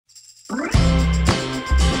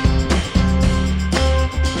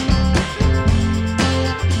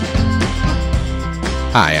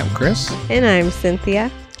Hi, I'm Chris. And I'm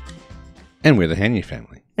Cynthia. And we're the Haney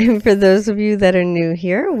family. And for those of you that are new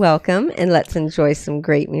here, welcome, and let's enjoy some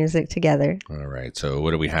great music together. All right, so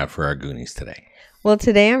what do we have for our Goonies today? Well,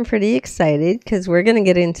 today I'm pretty excited because we're going to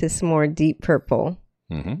get into some more Deep Purple.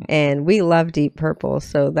 Mm-hmm. And we love Deep Purple,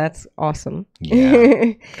 so that's awesome.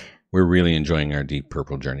 Yeah, we're really enjoying our Deep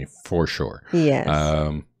Purple journey for sure.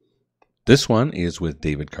 Yes. This one is with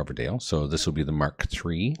David Coverdale, so this will be the Mark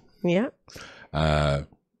III. Yeah.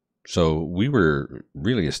 So we were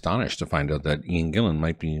really astonished to find out that Ian Gillan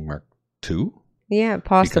might be Mark II. Yeah,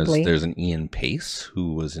 possibly. Because there's an Ian Pace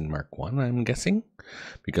who was in Mark I, I'm guessing.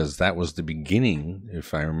 Because that was the beginning,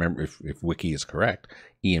 if I remember, if Wiki is correct.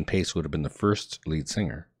 Ian Pace would have been the first lead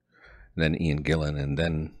singer. Then Ian Gillan and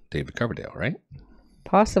then David Coverdale, right?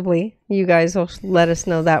 Possibly. You guys will let us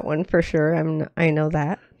know that one for sure. I know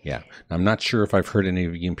that. Yeah. I'm not sure if I've heard any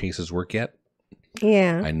of Ian Pace's work yet.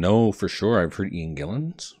 Yeah. I know for sure I've heard Ian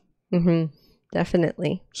Gillan's. Mm-hmm.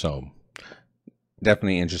 Definitely. So,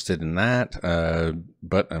 definitely interested in that.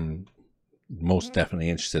 But I'm most definitely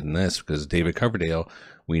interested in this because David Coverdale,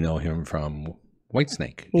 we know him from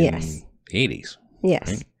Whitesnake in the 80s.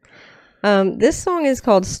 Yes. Right? This song is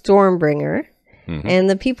called Stormbringer. Mm-hmm. And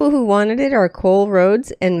the people who wanted it are Cole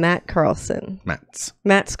Rhodes and Matt Carlson.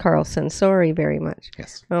 Matt's Carlson. Sorry very much.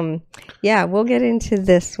 Yes. Yeah, we'll get into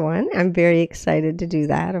this one. I'm very excited to do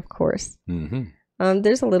that, of course. Mm-hmm.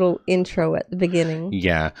 There's a little intro at the beginning.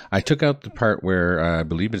 Yeah, I took out the part where I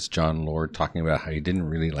believe it's John Lord talking about how he didn't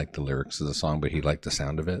really like the lyrics of the song, but he liked the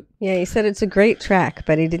sound of it. Yeah, he said it's a great track,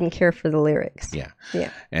 but he didn't care for the lyrics. Yeah.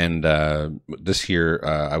 Yeah. And this year,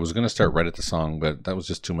 I was going to start right at the song, but that was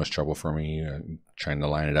just too much trouble for me trying to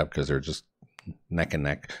line it up because they're just neck and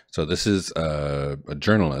neck. So this is a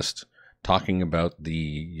journalist talking about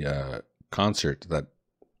the concert that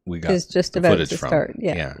we got it's just about to start.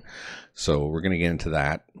 Yeah. So we're going to get into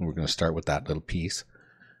that. We're going to start with that little piece.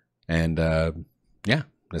 And yeah,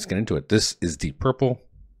 let's get into it. This is Deep Purple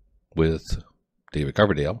with David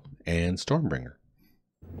Coverdale and Stormbringer.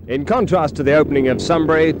 In contrast to the opening of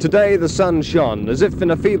Sunbury, today the sun shone, as if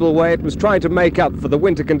in a feeble way it was trying to make up for the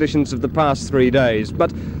winter conditions of the past 3 days.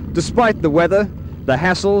 But despite the weather, the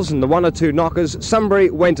hassles and the one or two knockers, Sunbury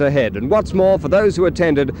went ahead. And what's more, for those who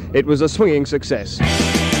attended, it was a swinging success.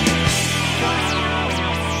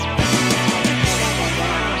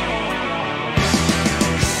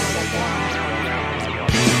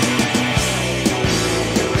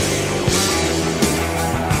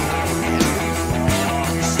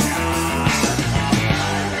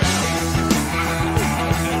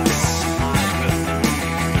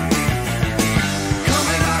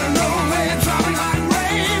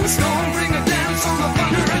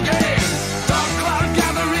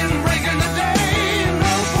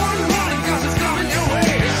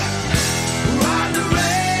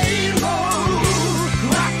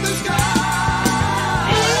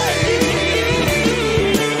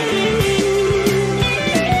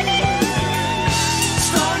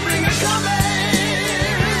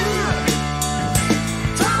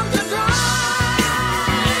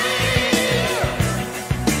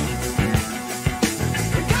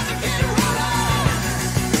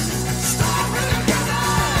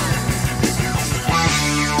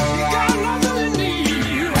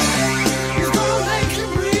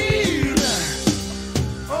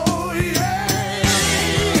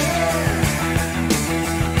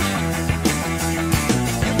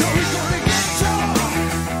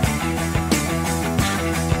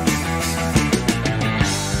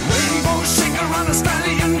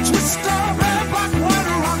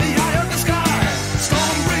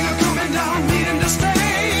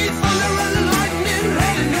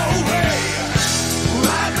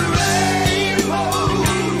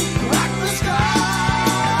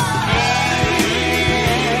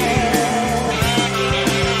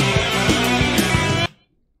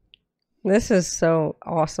 This is so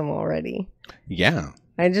awesome already. Yeah.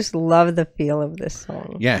 I just love the feel of this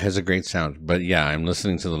song. Yeah, it has a great sound. But yeah, I'm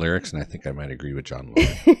listening to the lyrics and I think I might agree with John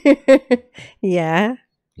Lord. Yeah.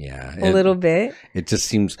 Yeah. A little bit. It just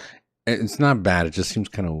seems, it's not bad. It just seems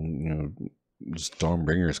kind of,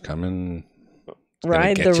 Stormbringer's coming.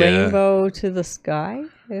 Ride the rainbow to the sky?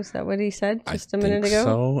 Is that what he said just a minute ago?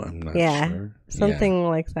 So I'm not sure. Something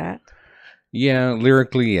like that. Yeah,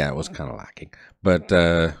 lyrically, it was kind of lacking. But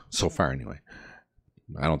so far, anyway.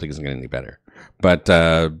 I don't think it's going to get any better. But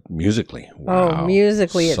musically, wow. Oh,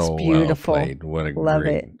 musically, it's beautiful. Well played. What a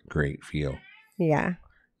great feel. Yeah.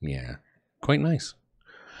 Yeah. Quite nice.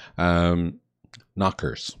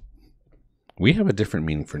 Knockers. We have a different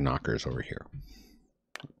meaning for knockers over here.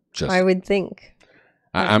 I would think.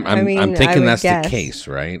 I'm thinking that's the case,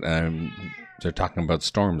 right? They're talking about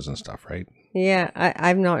storms and stuff, right? Yeah,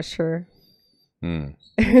 I'm not sure.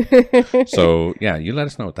 So, yeah, you let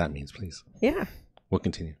us know what that means, please. Yeah. We'll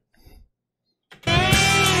continue.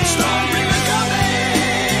 Stormbringer coming.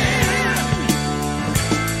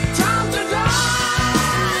 Time to die.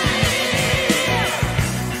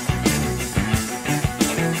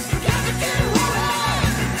 Gotta get away.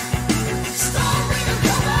 Stormbringer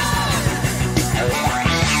coming. It's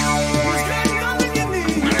got nothing you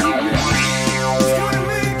need. It's gonna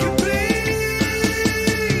make you bleed.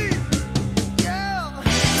 Yeah.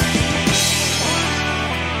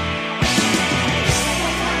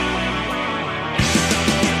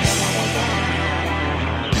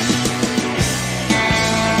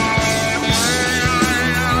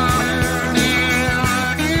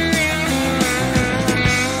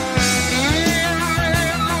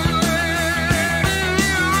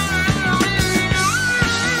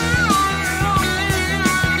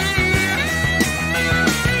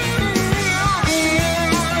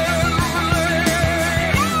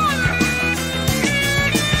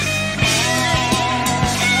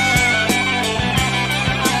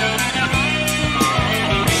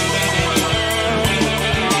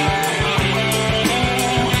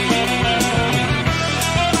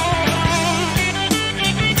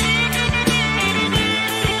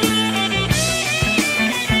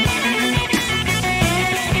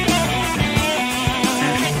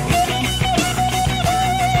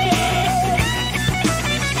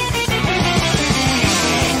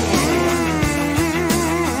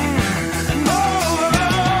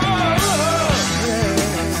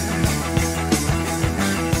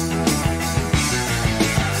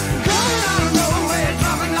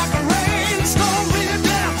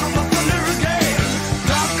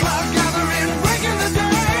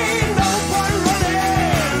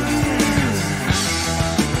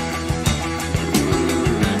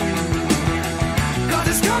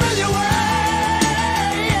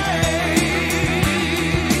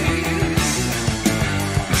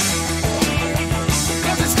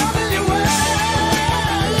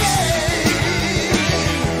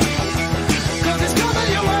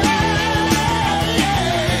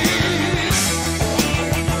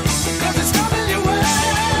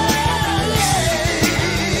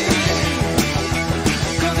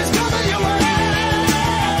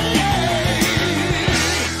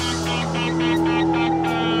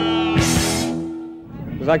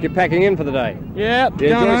 It's like you're packing in for the day. Yeah. Do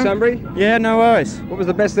you enjoy Sunbury? Yeah, no worries. What was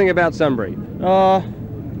the best thing about Sunbury?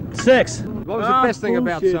 Sex. What was the best thing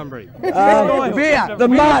about Sunbury? The beer. The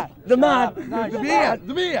mud. The mud. The beer.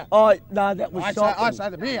 The beer. Oh, no, that was shocking. I say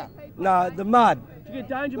the beer. No, the mud. Did you get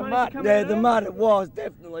danger The money mud. for coming Yeah, out the there? mud it was.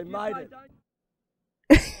 Definitely made it.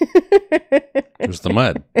 It was the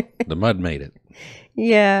mud. The mud made it.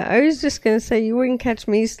 Yeah, I was just going to say you wouldn't catch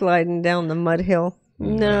me sliding down the mud hill.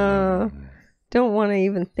 No. Don't want to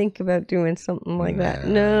even think about doing something like that.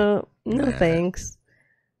 No, thanks.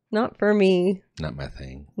 Not for me. Not my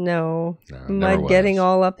thing. No. No, Mud getting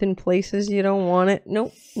all up in places you don't want it.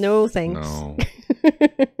 Nope. No, thanks. No.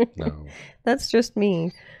 No. That's just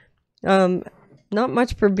me. Not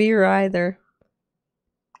much for beer either.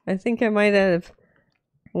 I think I might have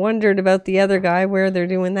wondered about the other guy where they're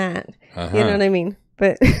doing that. Uh-huh. You know what I mean?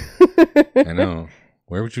 But I know.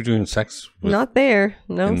 Where would you doing sex? With, not there.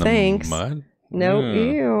 No, in the thanks. mud? No,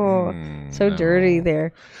 ew. So dirty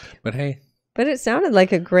there. But hey. But it sounded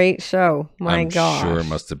like a great show. My gosh. I'm sure it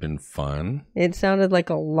must have been fun. It sounded like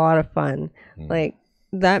a lot of fun. Like,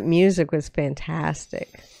 that music was fantastic.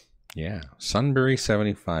 Yeah. Sunbury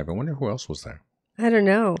 75. I wonder who else was there. I don't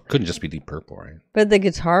know. Couldn't just be Deep Purple, right? But the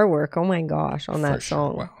guitar work, oh my gosh, on that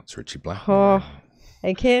song. Wow, it's Richie Blackmore. Oh,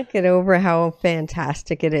 I can't get over how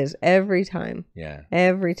fantastic it is every time. Yeah.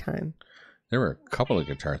 Every time. There were a couple of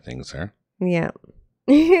guitar things there. Yeah.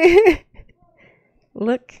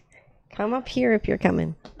 Look, come up here if you're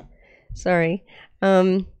coming. Sorry.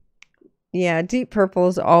 Yeah, Deep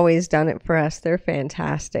Purple's always done it for us. They're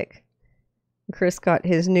fantastic. Chris got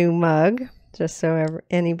his new mug, just so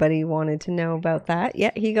anybody wanted to know about that.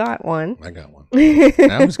 Yeah, he got one. I got one. I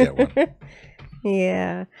always get one.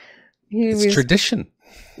 Yeah. It's tradition.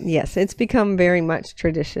 Yes, it's become very much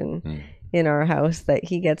tradition in our house that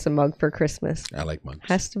he gets a mug for Christmas. I like mugs.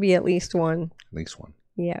 Has to be at least one. At least one.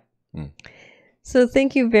 Yeah. So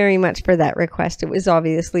thank you very much for that request. It was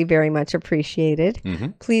obviously very much appreciated.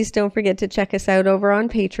 Please don't forget to check us out over on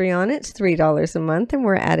Patreon. It's $3 a month, and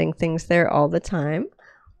we're adding things there all the time.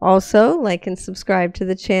 Also, like and subscribe to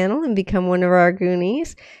the channel and become one of our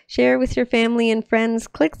Goonies. Share with your family and friends.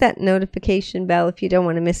 Click that notification bell if you don't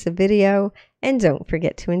want to miss a video. And don't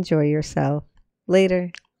forget to enjoy yourself.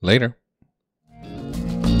 Later. Later.